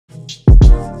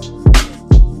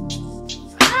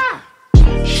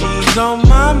She's on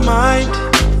my mind.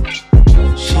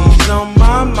 She's on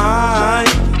my mind.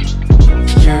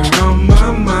 You're on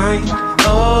my mind.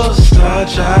 Oh,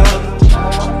 Starchild.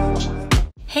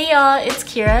 Hey y'all, it's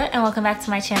Kira and welcome back to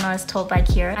my channel as Told by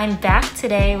Kira. I'm back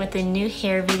today with a new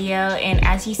hair video, and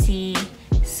as you see,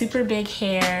 super big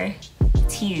hair.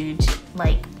 It's huge.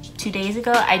 Like 2 days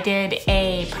ago I did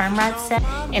a perm rod set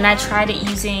and I tried it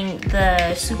using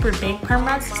the super big perm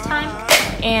rods this time,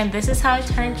 and this is how it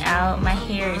turned out. My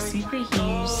hair is super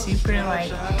huge, super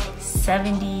like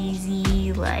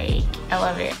 70s-y, like I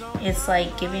love it. It's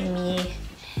like giving me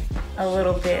a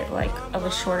little bit like of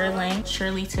a shorter length,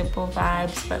 Shirley Temple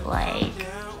vibes, but like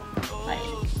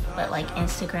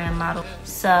Instagram model.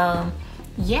 So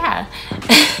yeah,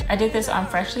 I did this on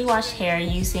freshly washed hair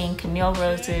using Camille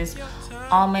Rose's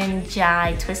Almond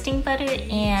Jai twisting butter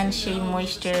and Shea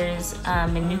Moisture's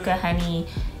Manuka honey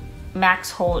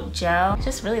max hold gel. I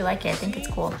just really like it. I think it's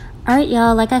cool. All right,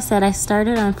 y'all, like I said, I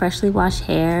started on freshly washed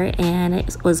hair and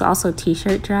it was also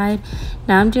t-shirt dried.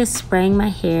 Now I'm just spraying my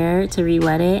hair to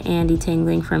re-wet it and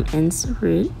detangling from ends to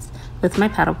roots with my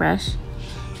paddle brush.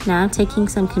 Now I'm taking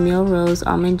some Camille Rose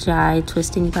Almond Jai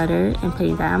twisting butter and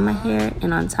putting that on my hair,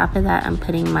 and on top of that I'm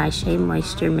putting my Shea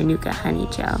Moisture Manuka honey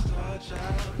gel.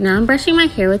 Now I'm brushing my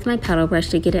hair with my paddle brush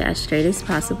to get it as straight as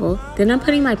possible. Then I'm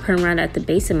putting my perm rod at the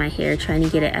base of my hair, trying to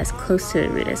get it as close to the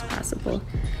root as possible.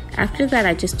 After that,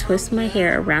 I just twist my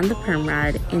hair around the perm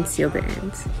rod and seal the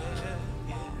ends.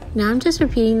 Now I'm just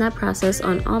repeating that process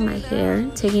on all my hair,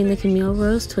 taking the Camille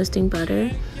Rose twisting butter,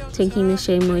 taking the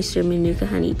Shea Moisture Manuka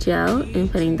honey gel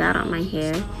and putting that on my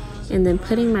hair, and then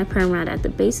putting my perm rod at the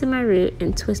base of my root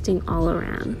and twisting all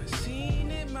around.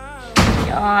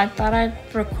 Y'all, I thought I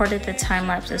recorded the time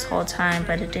lapse this whole time,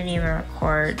 but it didn't even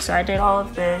record. So I did all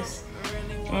of this,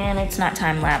 and it's not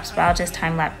time lapse, but I'll just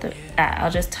time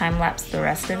lapse the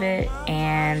rest of it,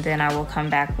 and then I will come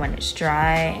back when it's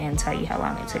dry and tell you how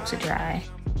long it took to dry.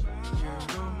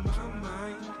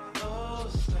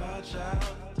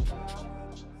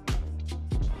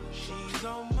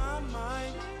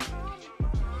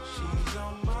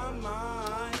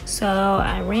 So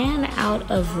I ran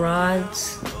out of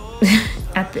rods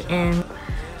at the end.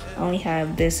 I only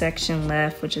have this section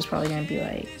left, which is probably gonna be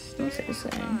like, what's it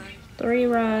saying? 3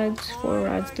 rods, 4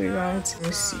 rods, 3 rods.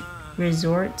 Let's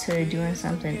resort to doing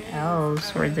something else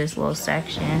for this little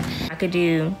section. I could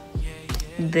do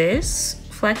this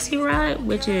flexi rod,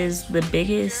 which is the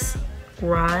biggest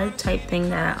rod type thing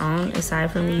that I own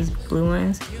aside from these blue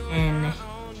ones. And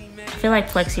I feel like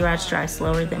flexi rods dry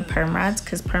slower than perm rods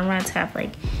because perm rods have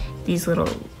like these little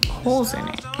holes in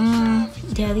it.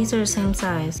 Yeah, these are the same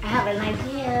size. I have an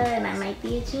idea and I might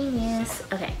be a genius.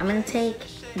 Okay, I'm gonna take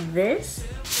this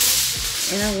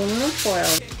in aluminum foil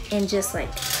and just like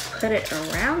put it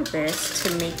around this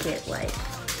to make it like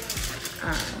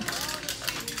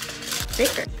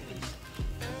thicker.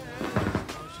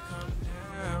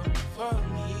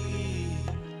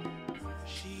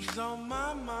 She's on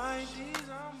my mind.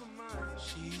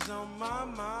 She's on my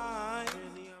mind.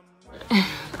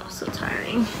 So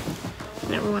tiring.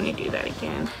 Never want to do that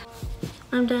again.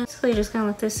 I'm done. So you're just gonna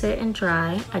let this sit and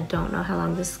dry. I don't know how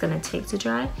long this is gonna take to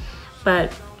dry,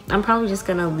 but I'm probably just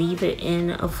gonna leave it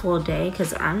in a full day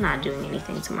because I'm not doing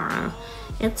anything tomorrow.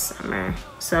 It's summer.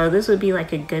 So this would be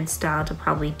like a good style to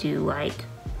probably do like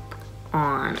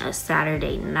on a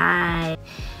Saturday night.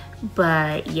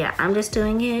 But yeah, I'm just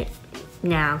doing it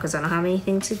now because I don't have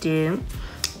anything to do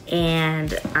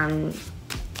and I'm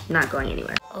not going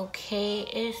anywhere. Okay,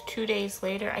 it's 2 days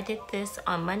later. I did this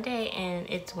on Monday and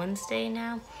it's Wednesday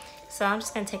now, so I'm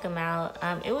just gonna take them out.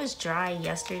 It was dry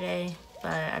yesterday,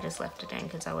 but I just left it in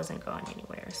because I wasn't going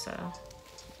anywhere. So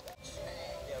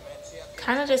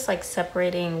kind of just like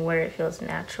separating where it feels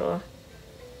natural.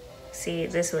 See,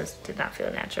 this did not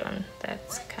feel natural, and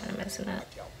that's kind of messing up.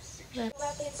 But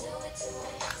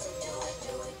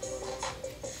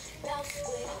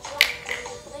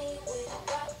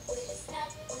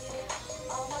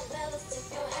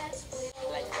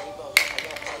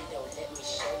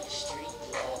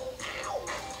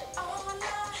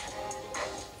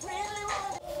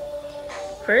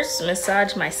first,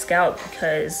 massage my scalp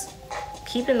because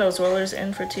keeping those rollers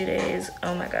in for 2 days,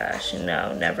 oh my gosh,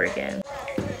 no, never again.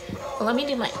 Well, let me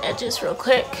do my edges real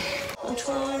quick. I'm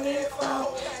trying to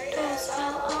fall, that's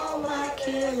how all my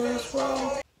killers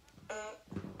roll.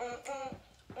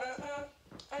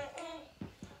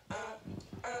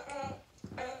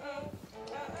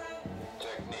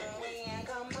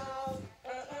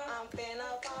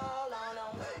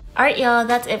 Alright y'all,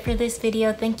 that's it for this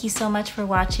video. Thank you so much for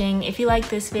watching. If you like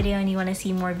this video and you want to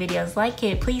see more videos like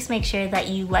it, please make sure that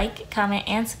you like, comment,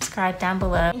 and subscribe down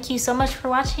below. Thank you so much for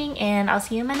watching, and I'll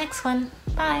see you in my next one.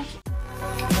 Bye!